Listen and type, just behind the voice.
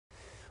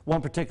One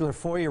particular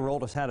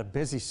 4-year-old has had a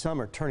busy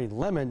summer turning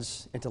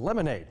lemons into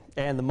lemonade,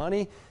 and the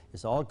money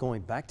is all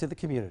going back to the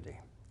community.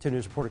 2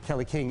 News reporter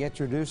Kelly King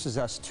introduces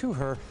us to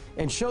her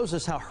and shows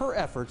us how her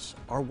efforts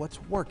are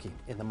what's working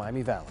in the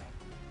Miami Valley.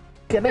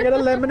 Can I get a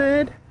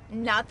lemonade?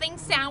 Nothing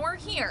sour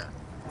here.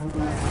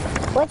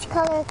 Which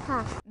color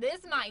cup? This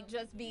might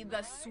just be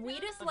the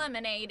sweetest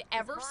lemonade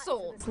ever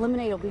sold. This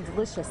lemonade will be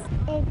delicious.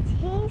 It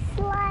tastes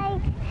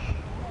like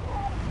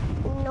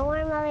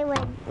normally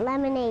what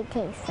lemonade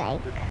tastes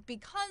like.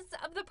 Because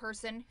of the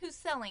person who's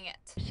selling it.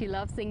 She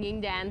loves singing,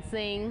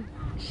 dancing.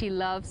 She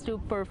loves to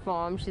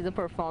perform. She's a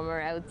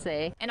performer, I would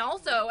say. And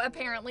also,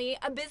 apparently,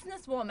 a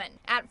businesswoman.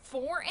 At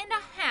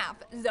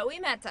 4.5, Zoe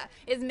Mehta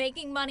is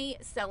making money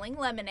selling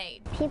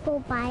lemonade.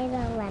 People buy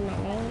the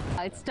lemonade.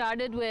 It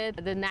started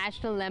with the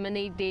National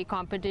Lemonade Day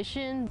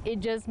competition. It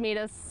just made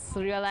us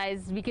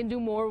realize we can do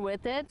more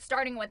with it.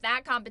 Starting with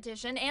that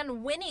competition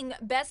and winning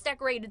Best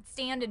Decorated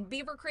Stand in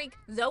Beaver Creek,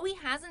 Zoe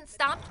hasn't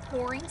stopped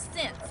pouring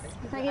since.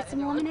 Can I get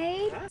some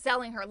lemonade?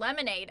 Selling her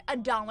lemonade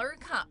 $1 a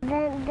cup.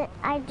 Then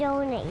I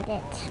donate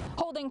it.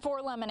 Holding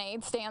 4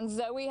 lemonade stands,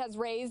 Zoe has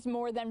raised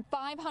more than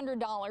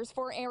 $500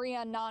 for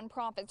area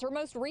nonprofits. Her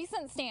most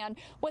recent stand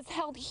was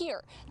held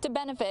here to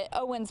benefit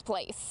Owens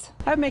Place.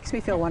 That makes me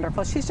feel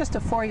wonderful. She's just a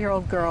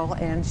 4-year-old girl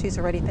and she's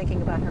already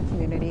thinking about her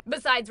community.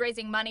 Besides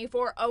raising money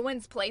for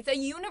Owens Place, a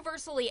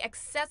universally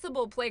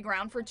accessible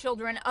playground for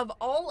children of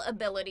all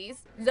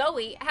abilities,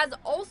 Zoe has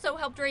also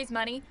helped raise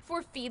money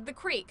for Feed the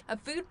Creek, a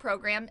food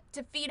program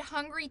to feed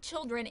hungry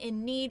children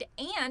in need,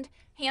 and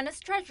Hannah's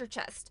Treasure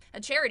Chest, a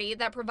charity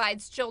that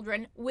provides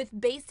children with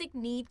basic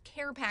need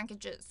care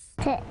packages.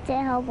 To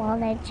help all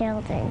the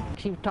children.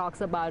 She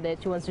talks about it.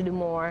 She wants to do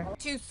more.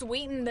 To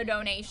sweeten the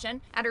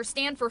donation, at her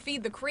stand for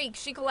Feed the Creek,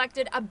 she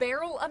collected a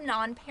barrel of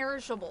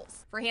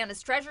non-perishables. For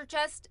Hannah's Treasure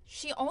Chest,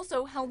 she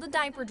also held a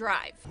diaper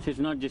drive. She's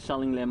not just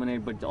selling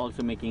lemonade, but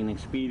also making an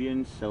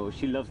experience, so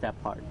she loves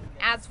that part.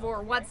 As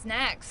for what's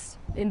next,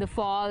 In the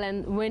fall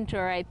and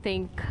winter, I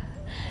think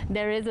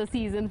there is a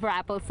season for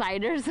apple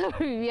cider, so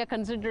we are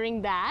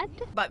considering that.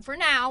 but for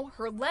now,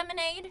 her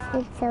lemonade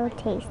It's so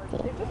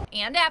tasty.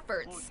 and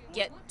efforts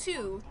get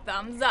 2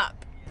 thumbs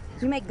up.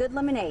 You make good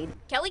lemonade.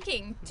 Kelly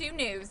King, 2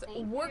 News,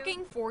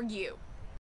 working for you.